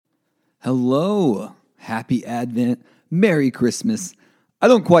Hello, happy Advent, Merry Christmas. I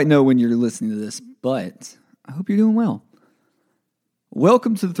don't quite know when you're listening to this, but I hope you're doing well.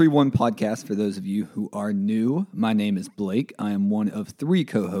 Welcome to the 3-1 podcast for those of you who are new. My name is Blake. I am one of 3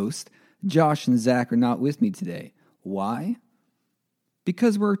 co-hosts. Josh and Zach are not with me today. Why?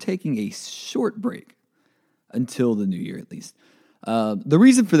 Because we're taking a short break until the new year at least. The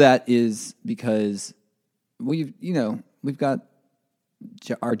reason for that is because we've got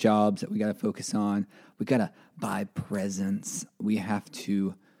our jobs that we got to focus on. We got to buy presents. We have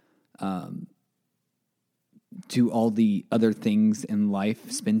to do all the other things in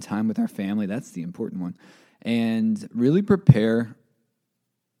life, spend time with our family. That's the important one. And really prepare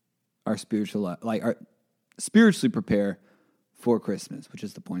our spiritual life, spiritually prepare for Christmas, which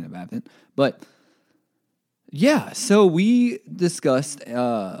is the point of Advent. But yeah, so we discussed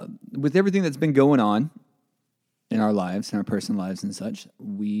with everything that's been going on in our lives, in our personal lives and such,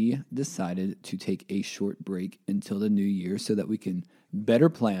 we decided to take a short break until the new year so that we can better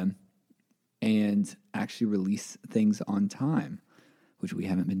plan and actually release things on time, which we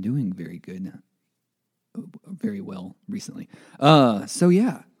haven't been doing very well recently. So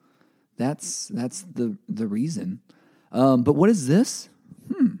yeah, that's the reason. But what is this?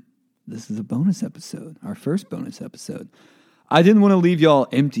 This is a bonus episode, our first bonus episode. I didn't want to leave y'all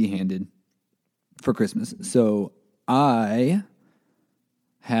empty-handed for Christmas, so I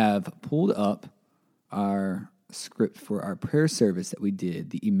have pulled up our script for our prayer service that we did,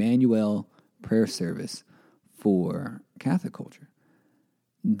 the Emmanuel prayer service for Catholic culture.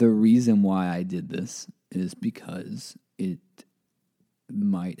 The reason why I did this is because it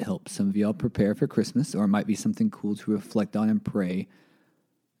might help some of y'all prepare for Christmas, or it might be something cool to reflect on and pray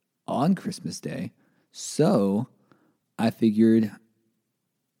on Christmas Day. So I figured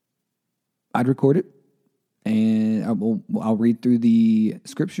I'd record it. And I'll read through the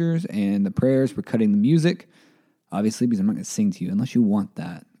scriptures and the prayers. We're cutting the music, obviously, because I'm not going to sing to you unless you want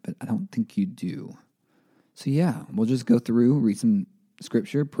that. But I don't think you do. So yeah, we'll just go through, read some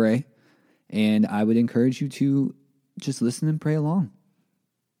scripture, pray. And I would encourage you to just listen and pray along.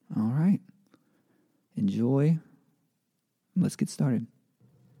 All right. Enjoy. Let's get started.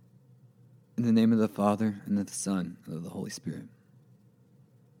 In the name of the Father, and of the Son, and of the Holy Spirit.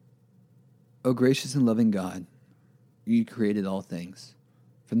 O gracious and loving God, you created all things,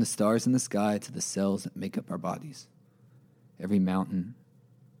 from the stars in the sky to the cells that make up our bodies. Every mountain,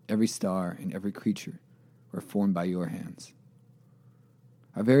 every star, and every creature were formed by your hands.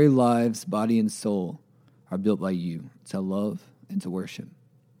 Our very lives, body and soul, are built by you to love and to worship.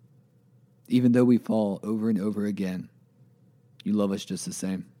 Even though we fall over and over again, you love us just the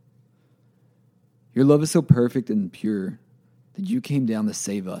same. Your love is so perfect and pure that you came down to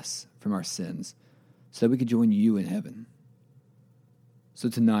save us from our sins so that we could join you in heaven. So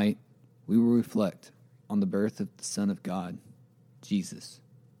tonight, we will reflect on the birth of the Son of God, Jesus,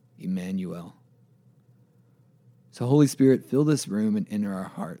 Emmanuel. So Holy Spirit, fill this room and enter our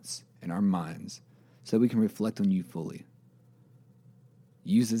hearts and our minds so that we can reflect on you fully.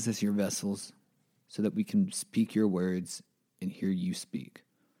 Use us as your vessels so that we can speak your words and hear you speak.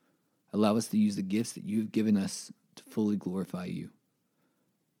 Allow us to use the gifts that you have given us to fully glorify you.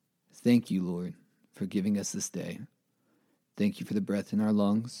 Thank you, Lord, for giving us this day. Thank you for the breath in our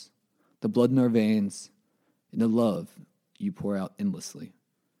lungs, the blood in our veins, and the love you pour out endlessly,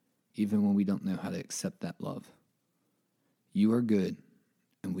 even when we don't know how to accept that love. You are good,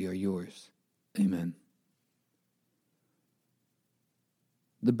 and we are yours. Amen.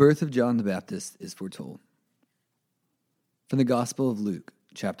 The birth of John the Baptist is foretold. From the Gospel of Luke,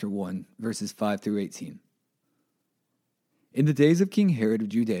 chapter 1, verses 5 through 18. In the days of King Herod of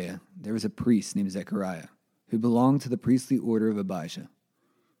Judea, there was a priest named Zechariah, who belonged to the priestly order of Abijah.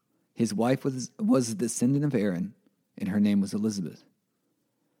 His wife was a descendant of Aaron, and her name was Elizabeth.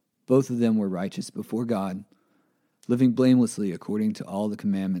 Both of them were righteous before God, living blamelessly according to all the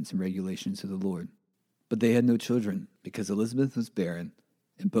commandments and regulations of the Lord. But they had no children, because Elizabeth was barren,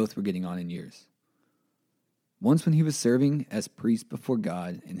 and both were getting on in years. Once when he was serving as priest before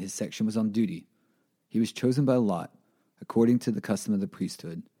God, and his section was on duty, he was chosen by lot, according to the custom of the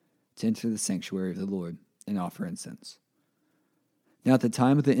priesthood, to enter the sanctuary of the Lord and offer incense. Now at the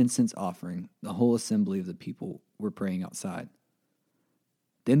time of the incense offering, the whole assembly of the people were praying outside.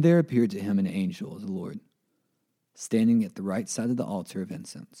 Then there appeared to him an angel of the Lord, standing at the right side of the altar of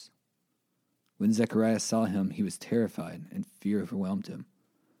incense. When Zechariah saw him, he was terrified, and fear overwhelmed him.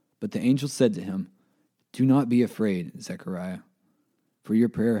 But the angel said to him, "Do not be afraid, Zechariah, for your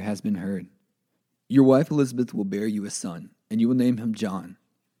prayer has been heard. Your wife Elizabeth will bear you a son, and you will name him John.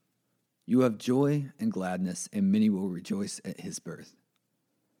 You will have joy and gladness, and many will rejoice at his birth.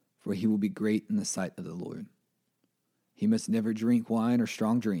 For for he will be great in the sight of the Lord. He must never drink wine or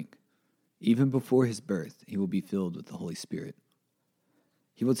strong drink. Even before his birth, he will be filled with the Holy Spirit.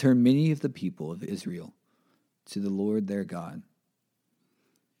 He will turn many of the people of Israel to the Lord their God.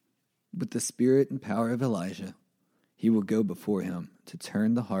 With the spirit and power of Elijah, he will go before him to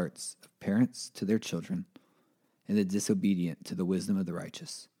turn the hearts of parents to their children and the disobedient to the wisdom of the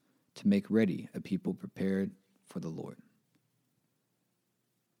righteous, to make ready a people prepared for the Lord.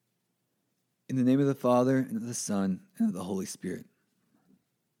 In the name of the Father, and of the Son, and of the Holy Spirit.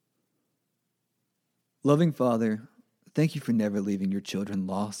 Loving Father, thank you for never leaving your children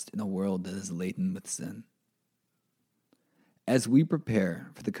lost in a world that is laden with sin. As we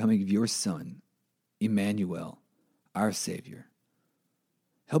prepare for the coming of your Son, Emmanuel, our Savior,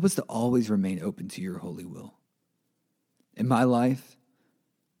 help us to always remain open to your holy will. In my life,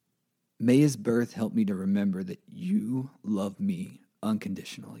 may his birth help me to remember that you love me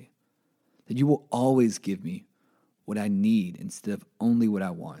unconditionally, that you will always give me what I need instead of only what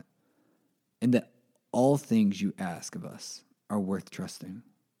I want, and that all things you ask of us are worth trusting.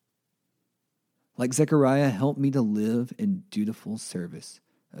 Like Zechariah, help me to live in dutiful service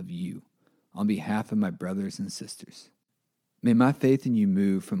of you on behalf of my brothers and sisters. May my faith in you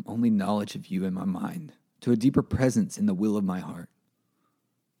move from only knowledge of you in my mind to a deeper presence in the will of my heart.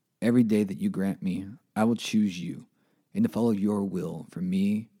 Every day that you grant me, I will choose you and to follow your will for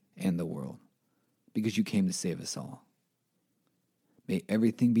me and the world, because you came to save us all. May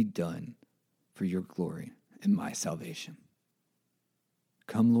everything be done for your glory and my salvation.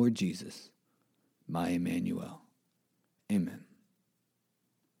 Come, Lord Jesus, my Emmanuel. Amen.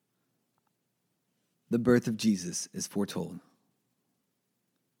 The birth of Jesus is foretold.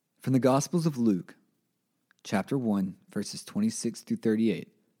 From the Gospels of Luke, chapter 1, verses 26 through 38,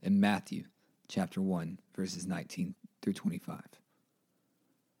 and Matthew, chapter 1, verses 19 through 25.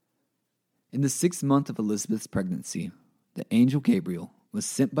 In the 6th month of Elizabeth's pregnancy, the angel Gabriel was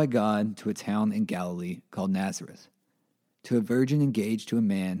sent by God to a town in Galilee called Nazareth, to a virgin engaged to a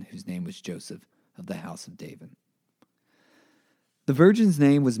man whose name was Joseph of the house of David. The virgin's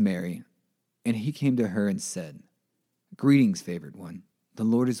name was Mary, and he came to her and said, "Greetings, favored one, the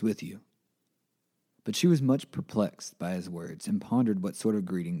Lord is with you." But she was much perplexed by his words and pondered what sort of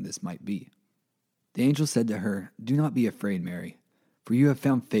greeting this might be. The angel said to her, "Do not be afraid, Mary, for you have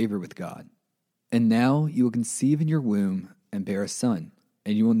found favor with God. And now you will conceive in your womb and bear a son,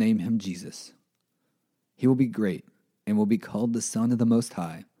 and you will name him Jesus. He will be great and will be called the Son of the Most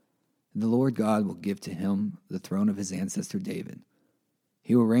High, and the Lord God will give to him the throne of his ancestor David.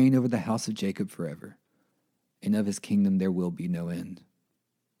 He will reign over the house of Jacob forever, and of his kingdom there will be no end."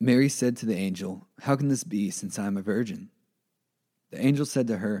 Mary said to the angel, "How can this be, since I am a virgin?" The angel said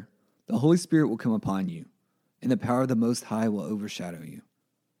to her, "The Holy Spirit will come upon you, and the power of the Most High will overshadow you.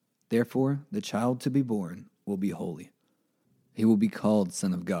 Therefore, the child to be born will be holy. He will be called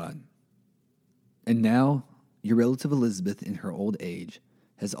Son of God. And now, your relative Elizabeth, in her old age,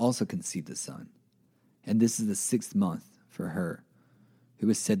 has also conceived a son, and this is the 6th month for her, who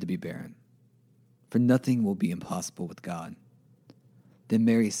is said to be barren. For nothing will be impossible with God." Then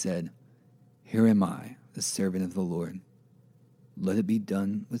Mary said, "Here am I, the servant of the Lord. Let it be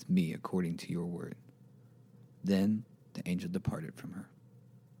done with me according to your word." Then the angel departed from her.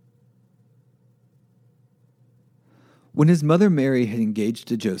 When his mother Mary had engaged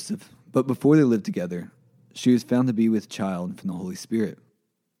to Joseph, but before they lived together, she was found to be with child from the Holy Spirit.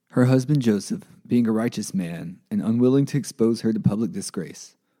 Her husband Joseph, being a righteous man and unwilling to expose her to public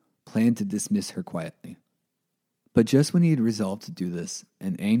disgrace, planned to dismiss her quietly. But just when he had resolved to do this,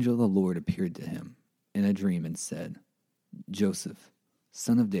 an angel of the Lord appeared to him in a dream and said, "Joseph,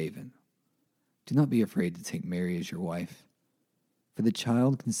 son of David, do not be afraid to take Mary as your wife, for the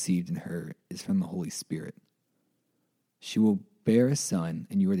child conceived in her is from the Holy Spirit. She will bear a son,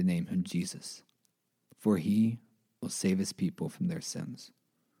 and you are to name him Jesus, for he will save his people from their sins."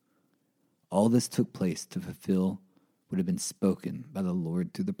 All this took place to fulfill what had been spoken by the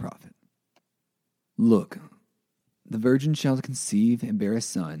Lord through the prophet. "Look, the virgin shall conceive and bear a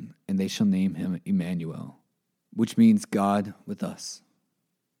son, and they shall name him Emmanuel," which means God with us.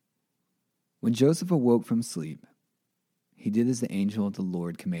 When Joseph awoke from sleep, he did as the angel of the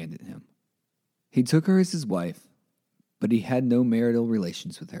Lord commanded him. He took her as his wife, but he had no marital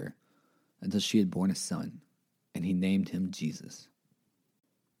relations with her until she had borne a son, and he named him Jesus.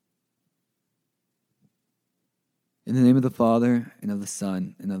 In the name of the Father, and of the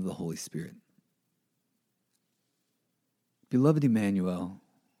Son, and of the Holy Spirit. Beloved Emmanuel,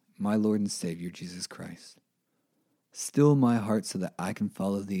 my Lord and Savior Jesus Christ, still my heart so that I can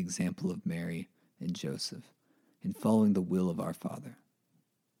follow the example of Mary and Joseph in following the will of our Father.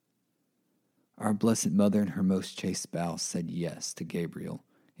 Our Blessed Mother and her most chaste spouse said yes to Gabriel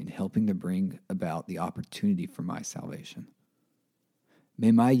in helping to bring about the opportunity for my salvation.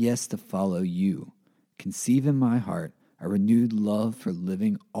 May my yes to follow you conceive in my heart a renewed love for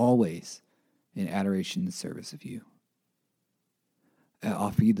living always in adoration and service of you. I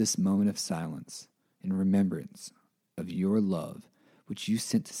offer you this moment of silence in remembrance of your love which you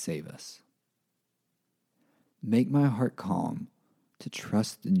sent to save us. Make my heart calm to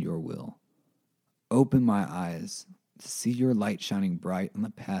trust in your will. Open my eyes to see your light shining bright on the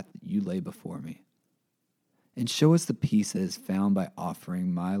path that you lay before me. And show us the peace that is found by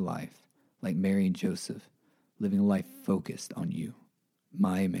offering my life, like Mary and Joseph, living a life focused on you,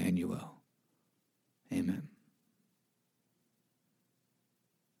 my Emmanuel. Amen.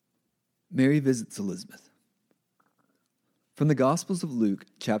 Mary visits Elizabeth. From the Gospels of Luke,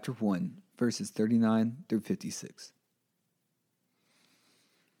 chapter 1, verses 39 through 56.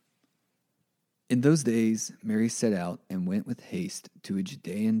 In those days, Mary set out and went with haste to a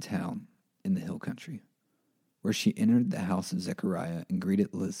Judean town in the hill country, where she entered the house of Zechariah and greeted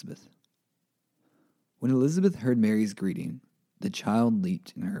Elizabeth. When Elizabeth heard Mary's greeting, the child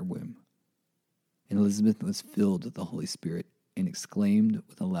leaped in her womb. And Elizabeth was filled with the Holy Spirit and exclaimed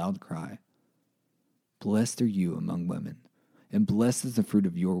with a loud cry, "Blessed are you among women, and blessed is the fruit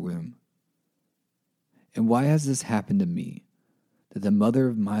of your womb. And why has this happened to me, that the mother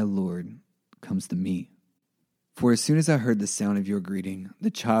of my Lord comes to me? For as soon as I heard the sound of your greeting, the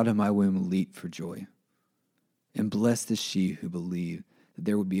child of my womb leaped for joy. And blessed is she who believed that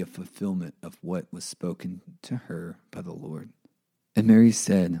there would be a fulfillment of what was spoken to her by the Lord." And Mary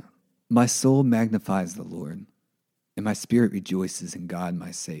said, "My soul magnifies the Lord, and my spirit rejoices in God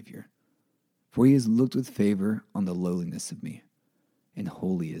my Savior. For he has looked with favor on the lowliness of me, and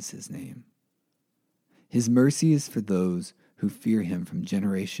holy is his name. His mercy is for those who fear him from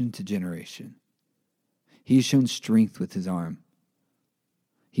generation to generation. He has shown strength with his arm.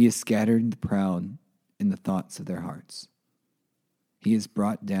 He has scattered the proud in the thoughts of their hearts. He has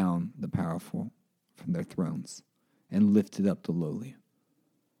brought down the powerful from their thrones and lifted up the lowly.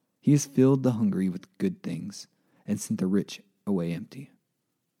 He has filled the hungry with good things and sent the rich away empty.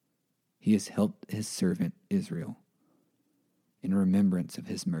 He has helped his servant Israel in remembrance of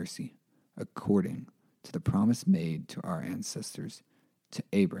his mercy, according to the promise made to our ancestors, to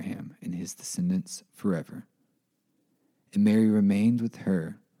Abraham and his descendants forever." And Mary remained with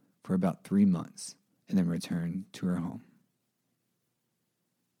her for about 3 months and then returned to her home.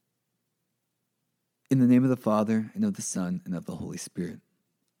 In the name of the Father, and of the Son, and of the Holy Spirit.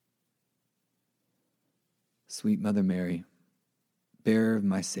 Sweet Mother Mary, bearer of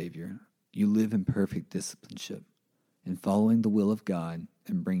my Savior, you live in perfect discipleship, in following the will of God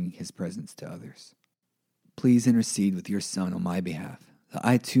and bringing his presence to others. Please intercede with your Son on my behalf, that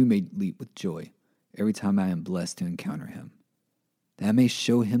I too may leap with joy every time I am blessed to encounter him, that I may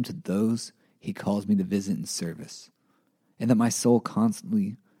show him to those he calls me to visit in service, and that my soul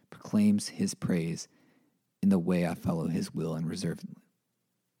constantly proclaims his praise in the way I follow his will unreservedly.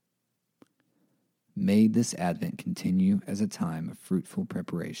 May this Advent continue as a time of fruitful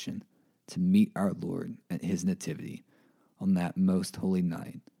preparation to meet our Lord at his nativity on that most holy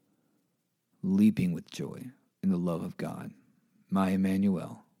night, leaping with joy in the love of God, my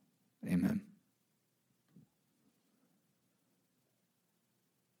Emmanuel. Amen.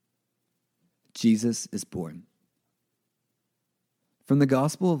 Jesus is born. From the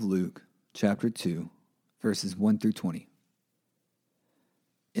Gospel of Luke, chapter 2, verses 1 through 20.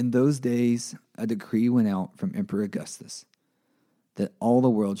 In those days, a decree went out from Emperor Augustus that all the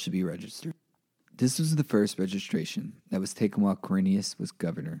world should be registered. This was the first registration that was taken while Quirinius was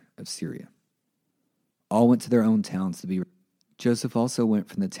governor of Syria. All went to their own towns to be registered. Joseph also went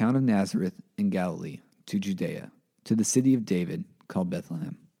from the town of Nazareth in Galilee to Judea, to the city of David called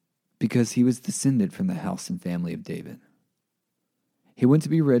Bethlehem, because he was descended from the house and family of David. He went to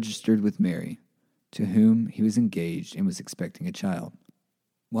be registered with Mary, to whom he was engaged and was expecting a child.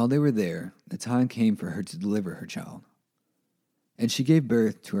 While they were there, the time came for her to deliver her child. And she gave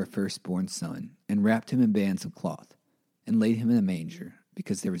birth to her firstborn son, and wrapped him in bands of cloth, and laid him in a manger,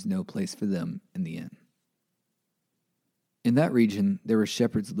 because there was no place for them in the inn. In that region there were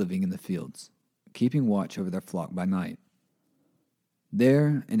shepherds living in the fields, keeping watch over their flock by night.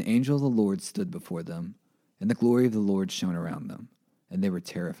 There an angel of the Lord stood before them, and the glory of the Lord shone around them, and they were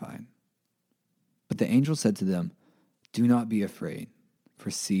terrified. But the angel said to them, "Do not be afraid,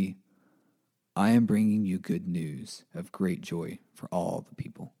 for see, I am bringing you good news of great joy for all the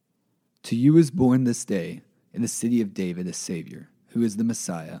people. To you is born this day in the city of David a Savior, who is the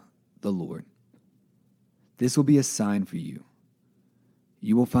Messiah, the Lord. This will be a sign for you.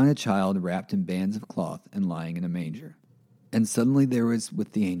 You will find a child wrapped in bands of cloth and lying in a manger." And suddenly there was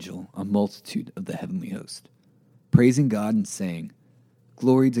with the angel a multitude of the heavenly host, praising God and saying,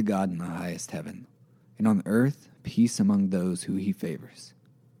 "Glory to God in the highest heaven, and on earth peace among those who he favors."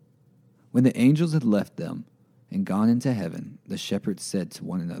 When the angels had left them and gone into heaven, the shepherds said to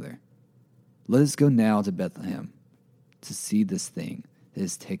one another, "Let us go now to Bethlehem to see this thing that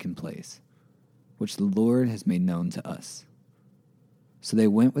has taken place, which the Lord has made known to us." So they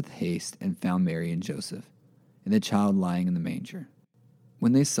went with haste and found Mary and Joseph, and the child lying in the manger.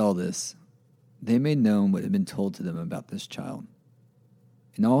 When they saw this, they made known what had been told to them about this child.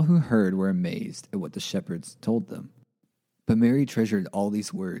 And all who heard were amazed at what the shepherds told them. But Mary treasured all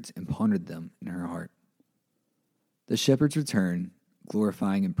these words and pondered them in her heart. The shepherds returned,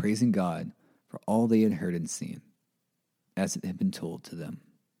 glorifying and praising God for all they had heard and seen, as it had been told to them.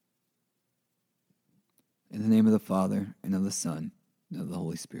 In the name of the Father, and of the Son, and of the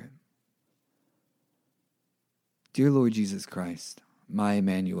Holy Spirit. Dear Lord Jesus Christ, my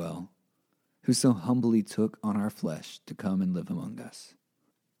Emmanuel, who so humbly took on our flesh to come and live among us.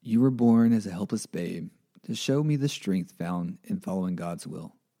 You were born as a helpless babe to show me the strength found in following God's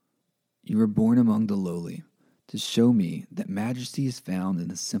will. You were born among the lowly to show me that majesty is found in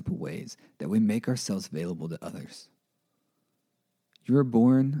the simple ways that we make ourselves available to others. You were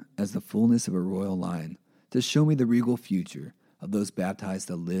born as the fullness of a royal line to show me the regal future of those baptized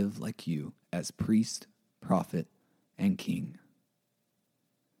to live like you as priest, prophet, and king.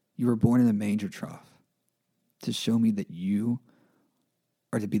 You were born in a manger trough to show me that you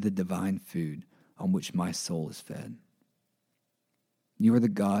are to be the divine food on which my soul is fed. You are the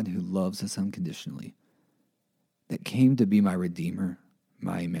God who loves us unconditionally, that came to be my Redeemer,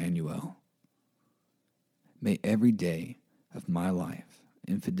 my Emmanuel. May every day of my life,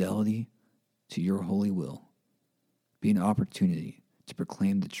 in fidelity to your holy will, be an opportunity to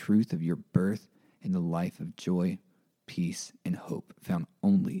proclaim the truth of your birth and the life of joy, peace, and hope found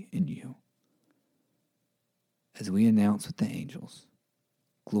only in you. As we announce with the angels,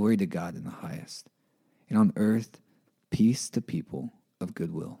 glory to God in the highest, and on earth, peace to people of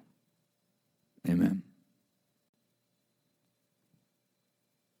good will. Amen.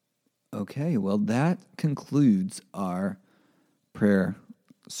 Okay, well, that concludes our prayer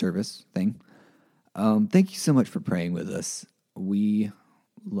service thing. Thank you so much for praying with us. We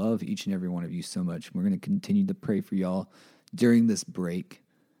love each and every one of you so much. We're going to continue to pray for y'all during this break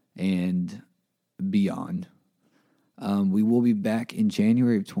and beyond. We will be back in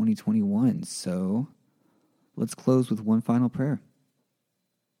January of 2021, so let's close with one final prayer.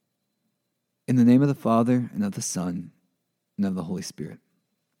 In the name of the Father, and of the Son, and of the Holy Spirit.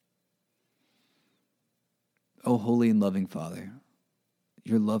 O holy and loving Father,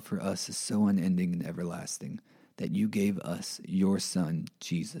 your love for us is so unending and everlasting that you gave us your Son,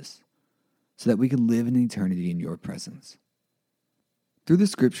 Jesus, so that we could live in eternity in your presence. Through the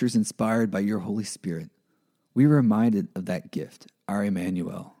scriptures inspired by your Holy Spirit, we are reminded of that gift, our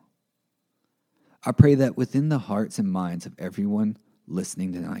Emmanuel. I pray that within the hearts and minds of everyone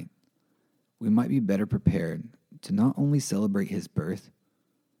listening tonight, we might be better prepared to not only celebrate his birth,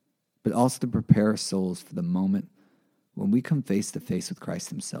 but also to prepare our souls for the moment when we come face to face with Christ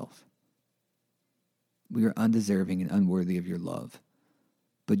himself. We are undeserving and unworthy of your love,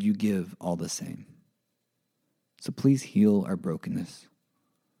 but you give all the same. So please heal our brokenness.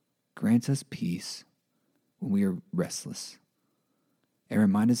 Grant us peace when we are restless, and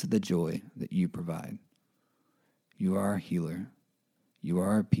remind us of the joy that you provide. You are our healer. You are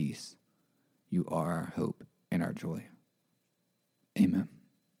our peace. You are our hope and our joy. Amen.